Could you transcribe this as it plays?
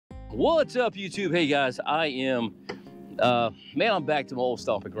What's up, YouTube? Hey guys, I am man, I'm back to my old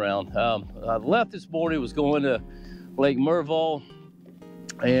stomping ground. I left this morning, was going to Lake Merval,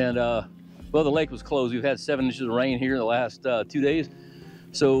 and well, the lake was closed. We've had 7 inches of rain here in the last 2 days,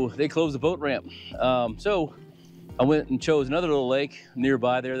 so they closed the boat ramp. So I went and chose another little lake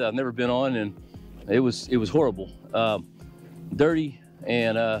nearby there that I've never been on, and it was horrible, dirty,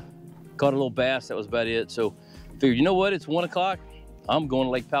 and caught a little bass. That was about it. So figured, you know what, it's 1 o'clock, I'm going to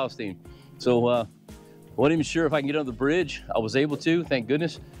Lake Palestine. So wasn't even sure if I can get under the bridge. I was able to, thank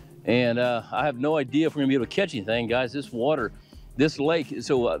goodness. And I have no idea if we're gonna be able to catch anything, guys. This water, this lake,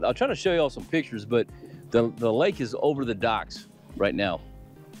 so I'll try to show you all some pictures, but the lake is over the docks right now.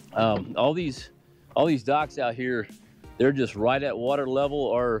 All these docks out here, they're just right at water level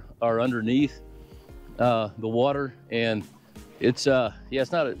or underneath the water, and it's yeah,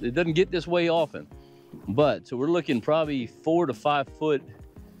 it's not, it doesn't get this way often, but so we're looking probably 4 to 5 foot.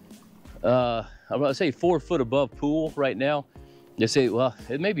 I'm gonna say 4 foot above pool right now. They say, well,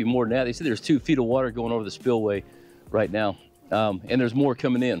 it may be more than that. They say there's 2 feet of water going over the spillway right now, and there's more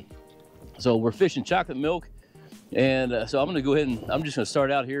coming in. So we're fishing chocolate milk, and so I'm gonna go ahead and I'm just gonna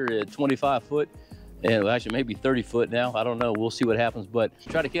start out here at 25 foot, and actually maybe 30 foot now. I don't know. We'll see what happens, but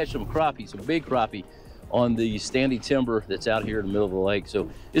try to catch some crappie, some big crappie on the standing timber that's out here in the middle of the lake. So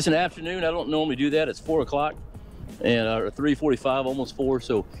it's an afternoon. I don't normally do that. It's 4 o'clock. And 3:45, almost 4.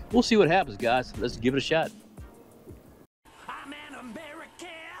 So we'll see what happens, guys. Let's give it a shot. I'm an American.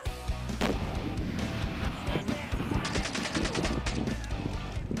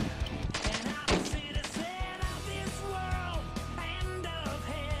 And I'm a citizen of this world and of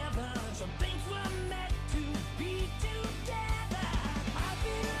heaven. Some things were meant to be together. I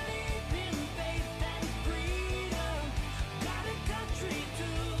believe in faith and freedom. Got a country too.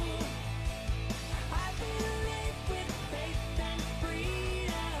 I believe with faith and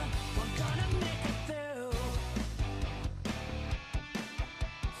freedom, we're gonna make it through.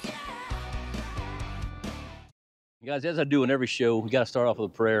 Guys, as I do in every show, we got to start off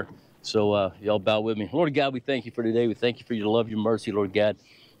with a prayer. So y'all bow with me. Lord God, we thank you for today. We thank you for your love, your mercy, Lord God.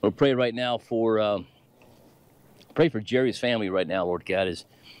 We'll pray right now for pray for Jerry's family right now, Lord God, as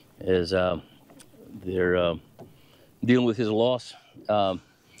they're dealing with his loss.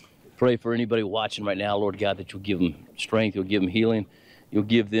 Pray for anybody watching right now, Lord God, that you'll give them strength, you'll give them healing, you'll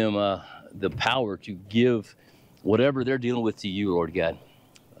give them the power to give whatever they're dealing with to you, Lord God.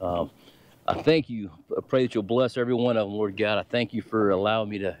 I thank you. I pray that you'll bless every one of them, Lord God. I thank you for allowing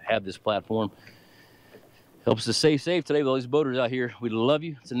me to have this platform. Help us to stay safe today with all these boaters out here. We love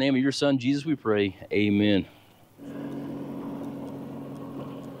you. It's in the name of your son, Jesus, we pray. Amen.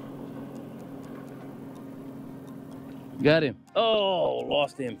 Got him. Oh,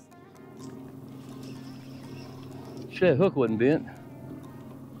 lost him. Shit, that hook wasn't bent.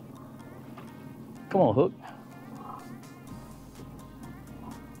 Come on, hook.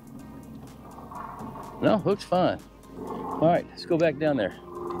 No, hook's fine. All right, let's go back down there.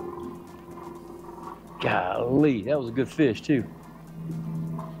 Golly, that was a good fish too.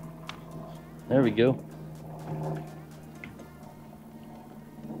 There we go.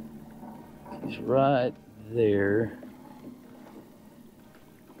 He's right there.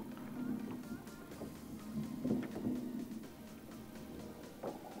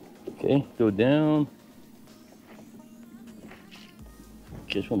 Okay, go down.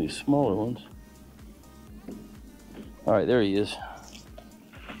 Catch one of these smaller ones. All right, there he is.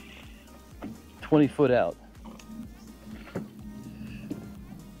 20 foot out.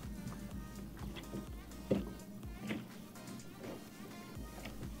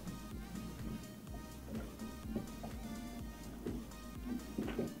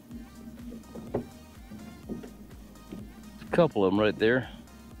 A couple of them right there.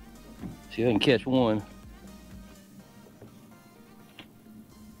 See if I can catch one.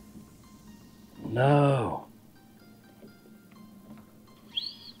 No.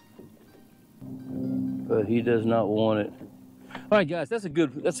 But he does not want it. All right, guys, that's a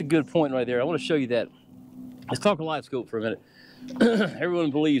good point right there. I want to show you that. Let's talk live scope for a minute.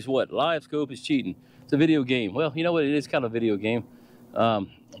 Everyone believes what? Live scope is cheating. It's a video game. Well, you know what? It is kind of a video game.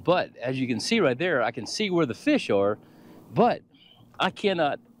 But as you can see right there, I can see where the fish are, but I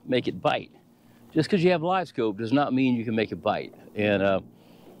cannot make it bite. Just because you have live scope does not mean you can make it bite. And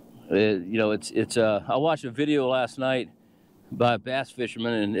you know, I watched a video last night by a bass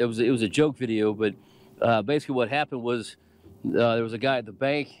fisherman, and it was a joke video, but basically what happened was there was a guy at the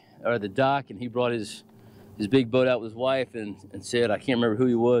bank or the dock, and he brought his big boat out with his wife and said, I can't remember who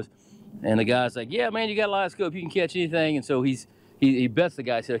he was, and the guy's like, yeah man, you got a live scope, you can catch anything. And so he bets the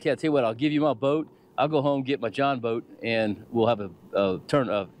guy, said, okay, I'll tell you what, I'll give you my boat, I'll go home, get my John boat, and we'll have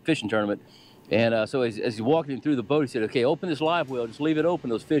a fishing tournament. And so as he's walking through the boat, he said, okay, open this live well, just leave it open.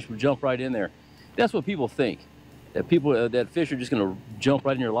 Those fish will jump right in there. That's what people think, that that fish are just gonna jump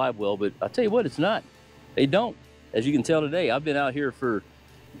right in your live well, but I'll tell you what, it's not. They don't. As you can tell today, I've been out here for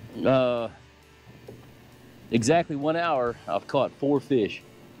exactly 1 hour. I've caught 4 fish,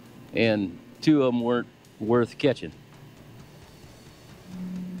 and 2 of them weren't worth catching.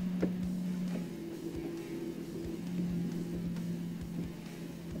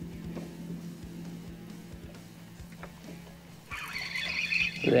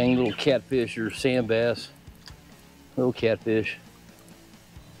 Dang little catfish or sand bass. Little catfish.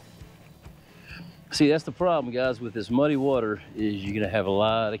 See, that's the problem, guys, with this muddy water, is you're gonna have a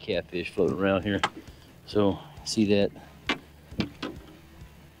lot of catfish floating around here. So, see that?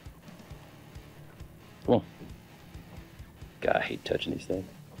 Come on. God, I hate touching these things.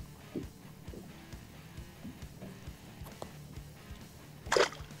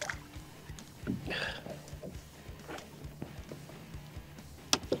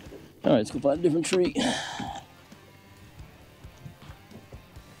 All right, let's go find a different tree.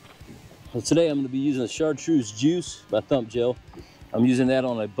 Well, today I'm going to be using a chartreuse juice by Thumpgel. I'm using that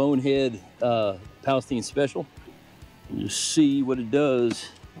on a bonehead Palestine special. You see what it does.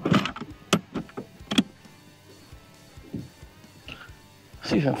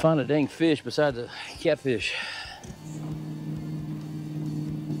 See if I can find a dang fish besides a catfish.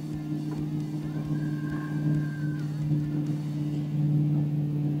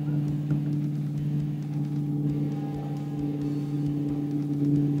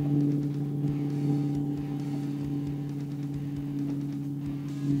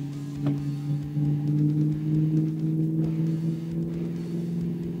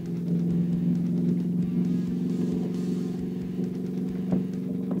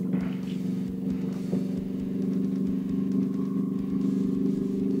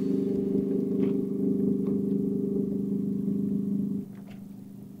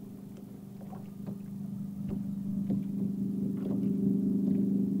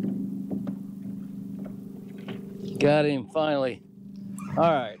 Got him finally.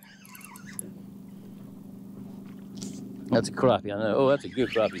 All right. That's a crappie, I know. Oh, that's a good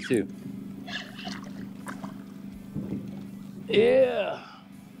crappie too. Yeah.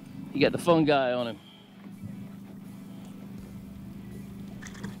 He got the fungi on him.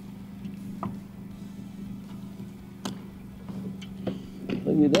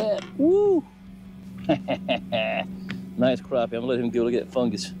 Look at that. Woo! Nice crappie. I'm gonna let him go. Look at that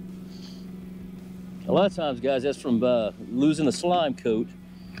fungus. A lot of times, guys, that's from losing a slime coat,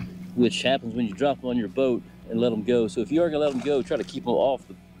 which happens when you drop them on your boat and let them go. So if you are gonna let them go, try to keep them off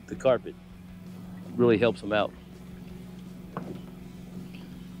the carpet. It really helps them out.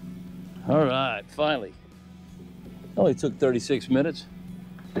 All right, finally. Only took 36 minutes.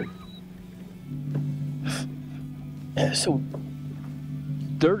 It's so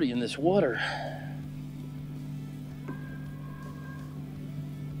dirty in this water.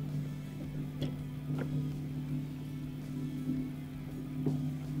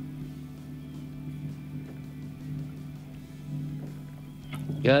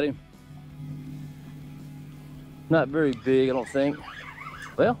 Got him. Not very big, I don't think.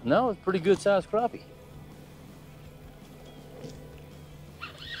 Well, no, it's pretty good sized crappie.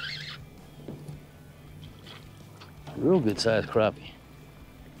 Real good sized crappie.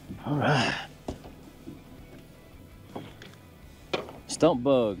 All right. Stump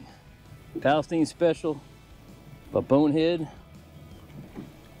bug. Palestine special by Bonehead.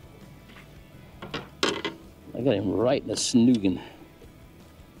 I got him right in the snoogin.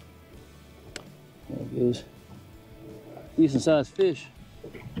 There it goes. Decent sized fish.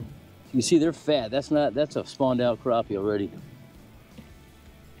 You see they're fat. That's a spawned out crappie already.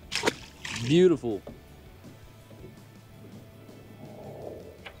 Beautiful.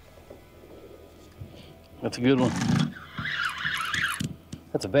 That's a good one.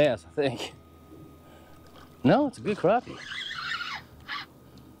 That's a bass, I think. No, it's a good crappie.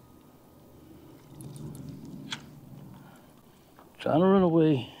 Trying to run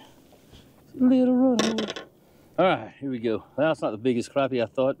away. Little runaway. All right, here we go. That's not the biggest crappie I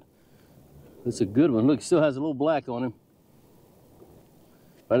thought. It's a good one. Look, it still has a little black on him.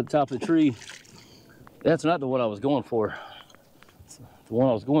 Right at the top of the tree. That's not the one I was going for. The one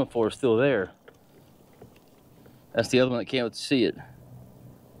I was going for is still there. That's the other one that can't wait to see it.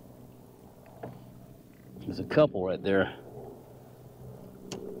 There's a couple right there.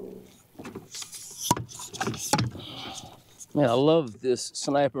 Man, I love this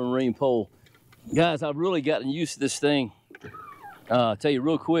sniper marine pole. Guys, I've really gotten used to this thing. I'll tell you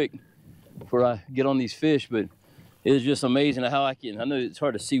real quick, before I get on these fish, but it's just amazing how I know it's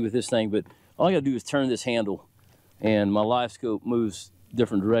hard to see with this thing, but all I gotta do is turn this handle and my live scope moves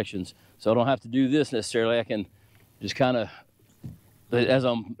different directions. So I don't have to do this necessarily. I can just kind of, as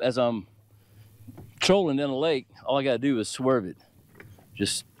I'm trolling down the lake, all I gotta do is swerve it.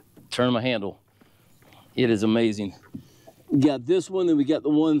 Just turn my handle. It is amazing. We got this one, then we got the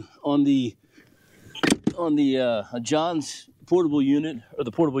one on the John's portable unit, or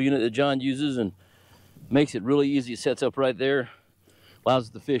the portable unit that John uses, and makes it really easy. It sets up right there, allows us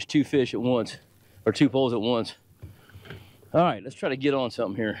to fish two fish at once, or two poles at once. All right, let's try to get on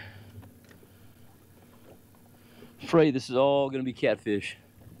something here. Afraid this is all gonna be catfish.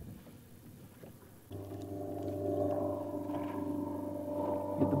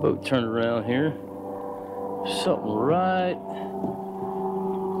 Get the boat turned around here. Something right.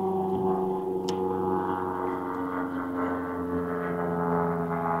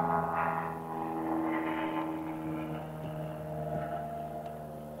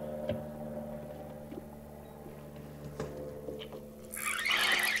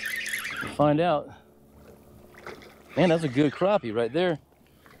 Find out. Man, that's a good crappie right there.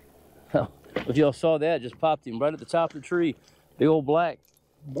 If y'all saw that, just popped him right at the top of the tree. Big old black.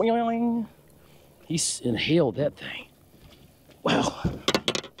 Boing. He's inhaled that thing. Wow.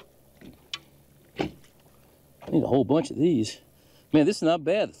 I need a whole bunch of these. Man, this is not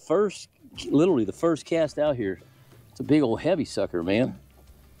bad. Literally the first cast out here. It's a big old heavy sucker, man.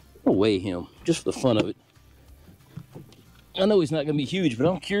 I'll weigh him just for the fun of it. I know he's not gonna be huge, but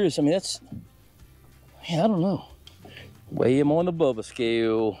I'm curious. I mean, man, I don't know. Weigh him on the Bubba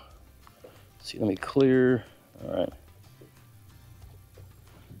scale. Let's see, let me clear. All right.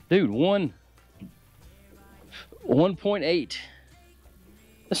 Dude, 1.8.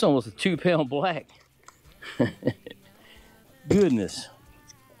 That's almost a 2-pound black. Goodness.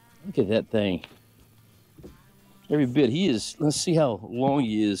 Look at that thing. Every bit. He is, let's see how long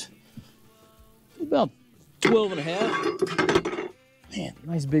he is. About 12 and a half. Man,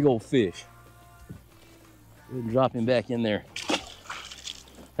 nice big old fish. Go ahead and drop him back in there.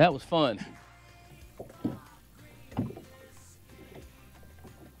 That was fun.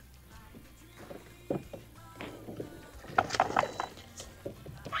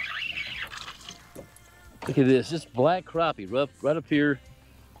 Look at this black crappie right up here.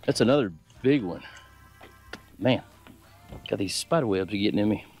 That's another big one. Man, got these spider webs are getting in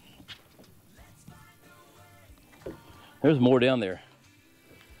me. There's more down there.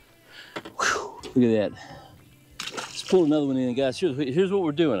 Whew, look at that. Let's pull another one in, guys. Here's what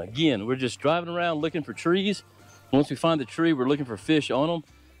we're doing. Again, we're just driving around looking for trees. Once we find the tree, we're looking for fish on them.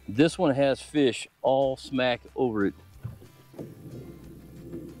 This one has fish all smack over it.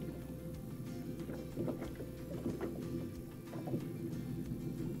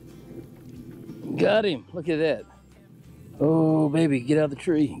 Got him. Look at that. Oh, baby, get out of the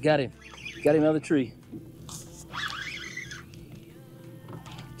tree. Got him. Got him out of the tree.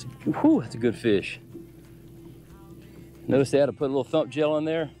 Whew, that's a good fish. Notice they had to put a little Thumpgel in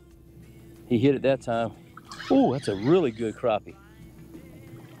there. He hit it that time. Oh, that's a really good crappie.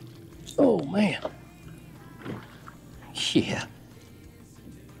 Oh, man. Yeah.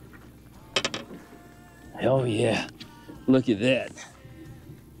 Oh, yeah. Look at that.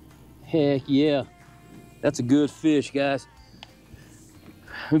 Heck yeah. That's a good fish, guys.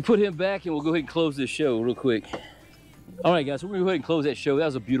 We put him back and we'll go ahead and close this show real quick. All right, guys, so we're gonna go ahead and close that show. That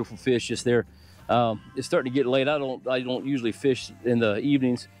was a beautiful fish just there. It's starting to get late. I don't usually fish in the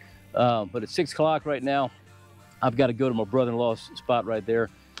evenings, but it's 6 o'clock right now. I've got to go to my brother-in-law's spot right there,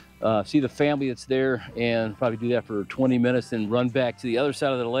 see the family that's there, and probably do that for 20 minutes and run back to the other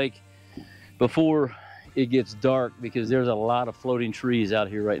side of the lake before it gets dark, because there's a lot of floating trees out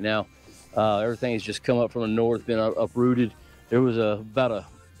here right now. Everything's just come up from the north, been uprooted. There was about a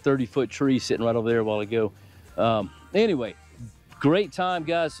 30-foot tree sitting right over there a while ago. Anyway, great time,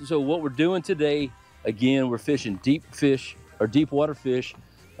 guys. So what we're doing today, again, we're fishing deep fish, or deep water fish.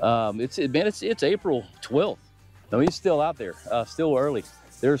 It's April 12th. I mean, it's still out there, still early.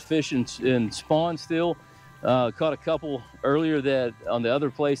 There's fish in spawn still. Caught a couple earlier that on the other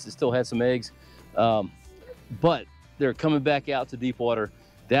place that still had some eggs. But they're coming back out to deep water.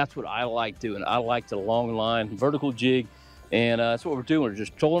 That's what I like doing. I like to long line, vertical jig, and that's what we're doing. We're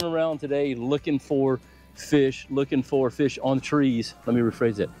just trolling around today, looking for fish on the trees. Let me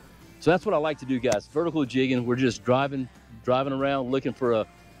rephrase that. So that's what I like to do, guys. Vertical jigging. We're just driving around looking for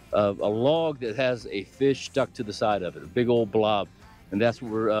a log that has a fish stuck to the side of it, a big old blob, and that's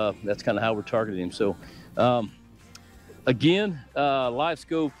what that's kind of how we're targeting him. So again, live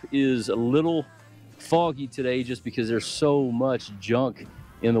scope is a little foggy today just because there's so much junk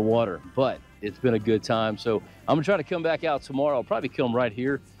in the water. But it's been a good time. So I'm gonna try to come back out tomorrow. I'll probably come right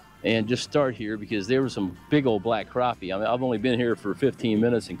here and just start here because there was some big old black crappie. I mean, I've only been here for 15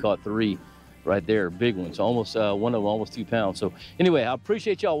 minutes and caught 3 right there, big ones, almost one of them almost 2 pounds. So anyway, I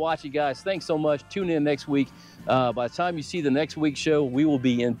appreciate y'all watching, guys. Thanks so much. Tune in next week. By the time you see the next week's show, we will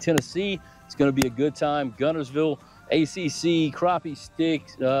be in Tennessee. It's going to be a good time. Gunnersville, ACC, Crappie Stick,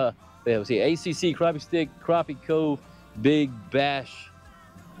 ACC, Crappie Stick, Crappie Cove, Big Bash.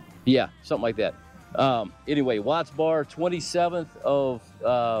 Yeah, something like that. Anyway, Watts Bar, 27th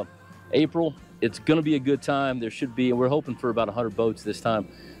of April. It's going to be a good time. There should be, and we're hoping for about 100 boats this time.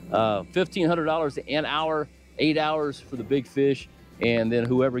 $1,500 an hour, 8 hours for the big fish. And then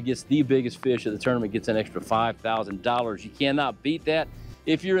whoever gets the biggest fish at the tournament gets an extra $5,000. You cannot beat that.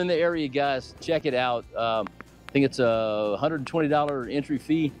 If you're in the area, guys, check it out. I think it's a $120 entry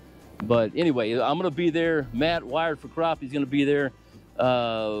fee. But anyway, I'm going to be there. Matt, Wired for Crappie, is going to be there.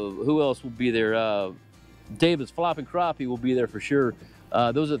 Who else will be there? Davis Flopping Crappie will be there for sure.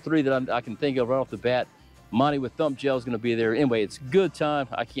 Those are 3 that I can think of right off the bat. Monty with Thumpgel is going to be there. Anyway, it's a good time.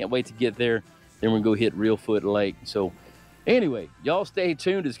 I can't wait to get there. Then we're going to go hit Reelfoot Lake. So anyway, y'all stay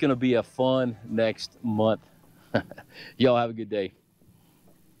tuned. It's going to be a fun next month. Y'all have a good day.